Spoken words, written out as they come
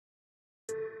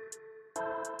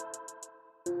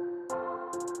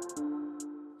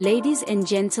Ladies and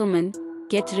gentlemen,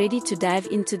 get ready to dive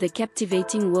into the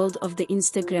captivating world of the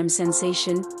Instagram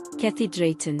sensation, Cathy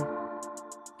Drayton.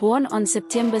 Born on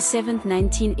September 7,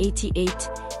 1988,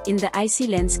 in the icy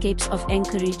landscapes of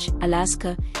Anchorage,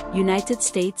 Alaska, United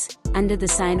States, under the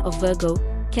sign of Virgo,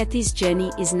 Cathy's journey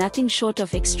is nothing short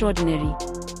of extraordinary.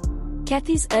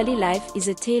 Cathy's early life is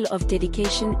a tale of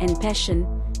dedication and passion,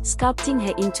 sculpting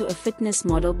her into a fitness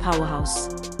model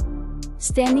powerhouse.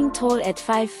 Standing tall at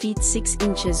 5 feet 6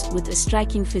 inches with a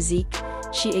striking physique,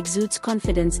 she exudes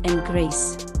confidence and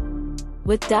grace.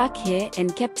 With dark hair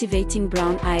and captivating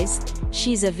brown eyes,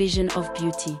 she's a vision of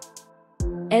beauty.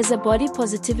 As a body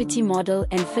positivity model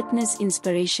and fitness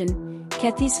inspiration,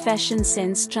 Cathy's fashion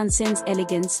sense transcends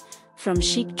elegance, from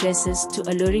chic dresses to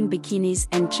alluring bikinis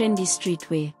and trendy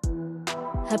streetwear.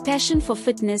 Her passion for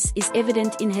fitness is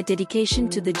evident in her dedication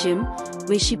to the gym,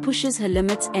 where she pushes her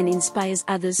limits and inspires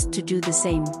others to do the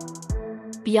same.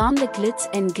 Beyond the glitz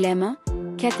and glamour,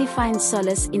 Cathy finds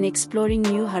solace in exploring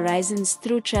new horizons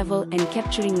through travel and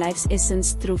capturing life's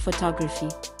essence through photography.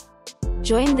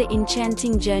 Join the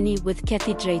enchanting journey with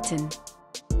Cathy Drayton.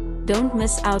 Don't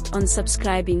miss out on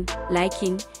subscribing,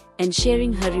 liking, and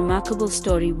sharing her remarkable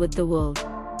story with the world.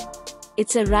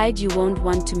 It's a ride you won't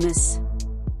want to miss.